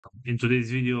In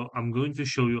today's video, I'm going to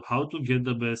show you how to get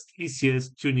the best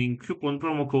ECS tuning coupon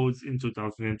promo codes in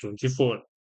 2024.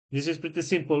 This is pretty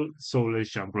simple, so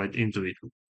let's jump right into it.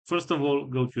 First of all,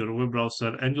 go to your web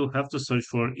browser and you'll have to search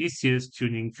for ECS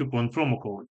tuning coupon promo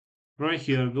code. Right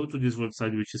here, go to this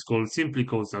website which is called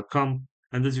simplycodes.com.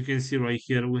 And as you can see right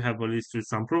here, we have a list with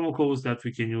some promo codes that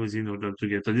we can use in order to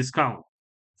get a discount.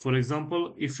 For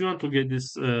example, if you want to get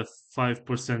this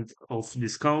 5% off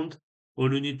discount,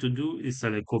 all you need to do is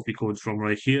select copy code from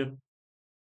right here,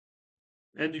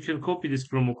 and you can copy this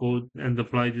promo code and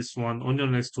apply this one on your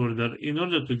next order in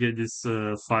order to get this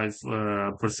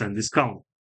 5% discount.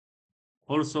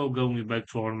 Also, going back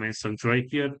to our main site right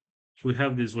here, we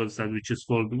have this website which is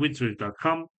called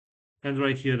withread.com. And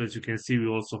right here, as you can see, we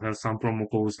also have some promo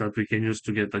codes that we can use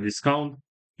to get a discount.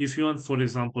 If you want, for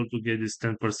example, to get this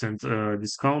 10%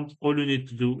 discount, all you need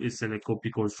to do is select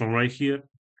copy code from right here,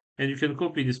 and you can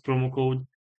copy this promo code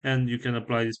and you can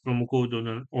apply this promo code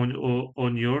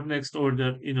on your next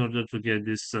order in order to get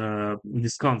this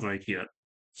discount right here.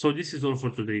 So this is all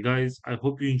for today, guys. I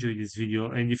hope you enjoyed this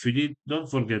video, and if you did, don't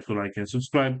forget to like and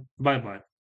subscribe. Bye bye.